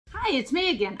Hey, it's me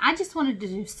again. I just wanted to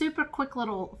do a super quick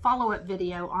little follow-up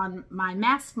video on my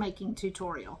mask making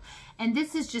tutorial. And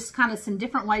this is just kind of some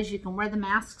different ways you can wear the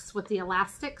masks with the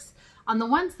elastics. On the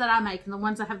ones that I make and the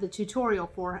ones I have the tutorial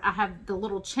for, I have the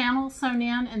little channel sewn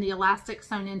in and the elastic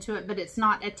sewn into it, but it's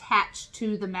not attached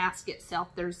to the mask itself.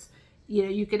 There's, you know,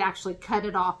 you could actually cut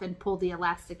it off and pull the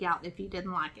elastic out if you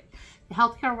didn't like it. The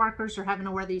healthcare workers are having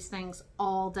to wear these things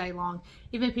all day long.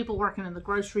 Even people working in the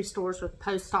grocery stores or the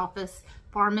post office,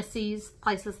 pharmacies,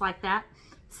 places like that.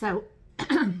 So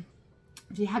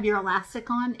if you have your elastic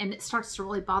on and it starts to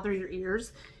really bother your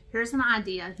ears, here's an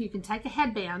idea. You can take a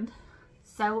headband,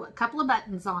 sew a couple of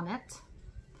buttons on it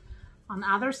on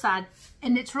either side,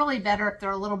 and it's really better if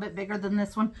they're a little bit bigger than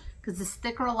this one because this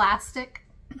thicker elastic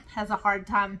has a hard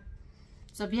time.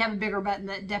 So if you have a bigger button,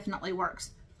 that definitely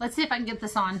works. Let's see if I can get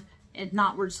this on. If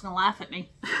not, we're just gonna laugh at me.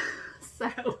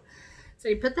 So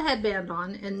you put the headband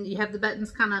on and you have the buttons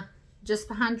kind of just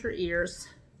behind your ears.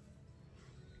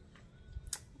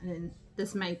 And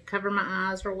this may cover my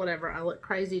eyes or whatever. I look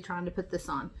crazy trying to put this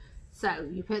on. So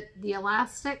you put the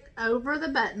elastic over the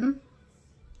button.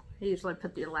 I usually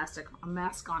put the elastic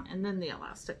mask on and then the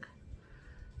elastic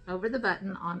over the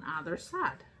button on either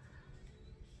side.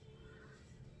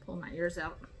 Pull my ears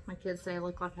out. My kids say I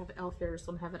look like I have elf ears,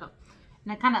 so I'm have it up.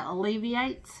 And it kind of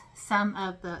alleviates some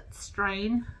of the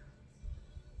strain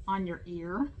on your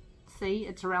ear. See,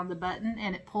 it's around the button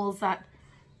and it pulls that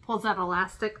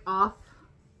elastic off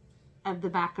of the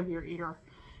back of your ear,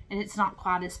 and it's not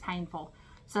quite as painful.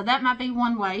 So that might be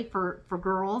one way for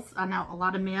girls. I know a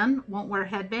lot of men won't wear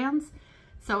headbands.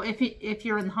 So if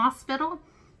you're in the hospital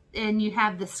and you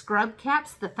have the scrub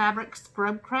caps, the fabric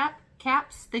scrub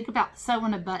caps, think about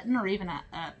sewing a button or even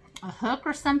a hook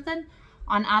or something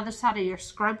on either side of your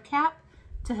scrub cap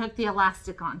to hook the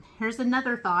elastic on. Here's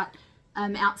another thought.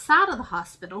 Outside of the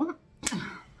hospital,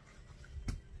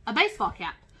 a baseball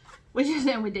cap. We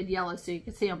did yellow so you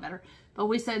could see them better. But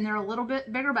we sewed, and they're a little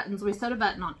bit bigger buttons. We sewed a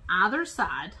button on either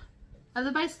side of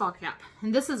the baseball cap.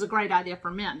 And this is a great idea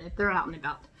for men if they're out and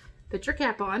about. Put your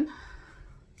cap on.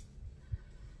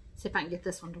 See if I can get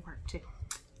this one to work too.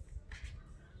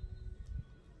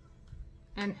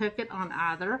 And hook it on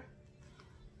either.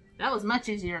 That was much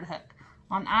easier to hook.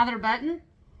 On either button.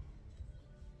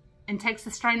 And takes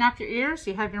the strain off your ears.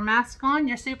 You have your mask on.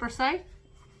 You're super safe.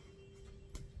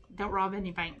 Don't rob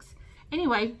any banks.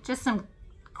 Anyway, just some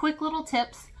quick little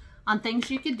tips on things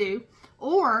you could do.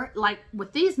 Or like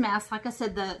with these masks, like I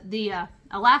said, the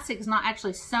elastic is not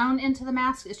actually sewn into the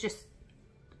mask. It's just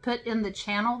put in the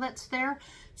channel that's there.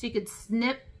 So you could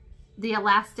snip the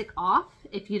elastic off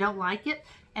if you don't like it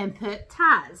and put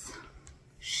ties.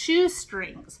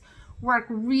 Shoestrings work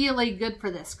really good for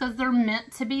this because they're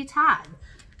meant to be tied.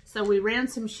 So we ran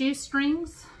some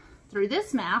shoestrings through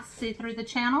this mask, see through the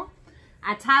channel.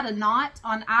 I tied a knot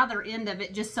on either end of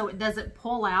it just so it doesn't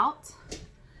pull out.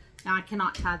 Now I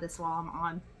cannot tie this while I'm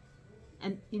on.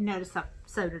 And you notice I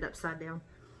sewed it upside down.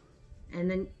 And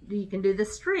then you can do the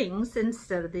strings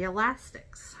instead of the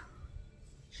elastics.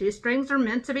 Shoestrings are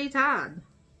meant to be tied.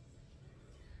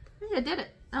 Hey, I did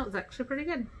it. That was actually pretty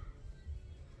good.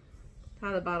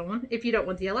 Tie the bottom one if you don't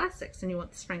want the elastics and you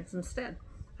want the strings instead.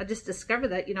 I just discovered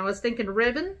that. You know, I was thinking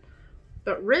ribbon,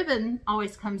 but ribbon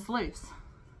always comes loose.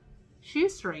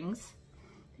 Shoestrings,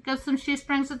 go some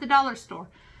shoestrings at the dollar store.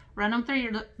 Run them through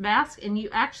your mask, and you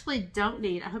actually don't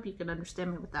need, I hope you can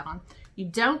understand me with that on, you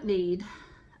don't need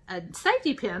a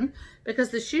safety pin because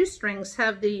the shoestrings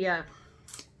have the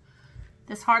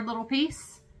this hard little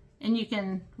piece, and you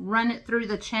can run it through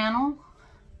the channel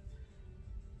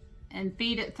and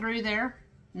feed it through there.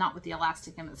 Not with the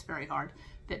elastic in, it's very hard,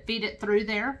 but feed it through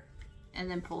there and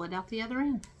then pull it out the other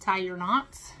end. Tie your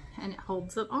knots and it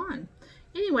holds it on.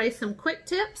 Anyway, some quick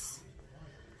tips.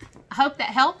 I hope that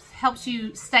helps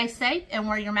you stay safe and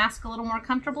wear your mask a little more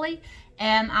comfortably.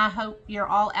 And I hope you're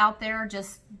all out there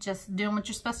just doing what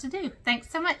you're supposed to do. Thanks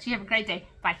so much. You have a great day.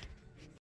 Bye.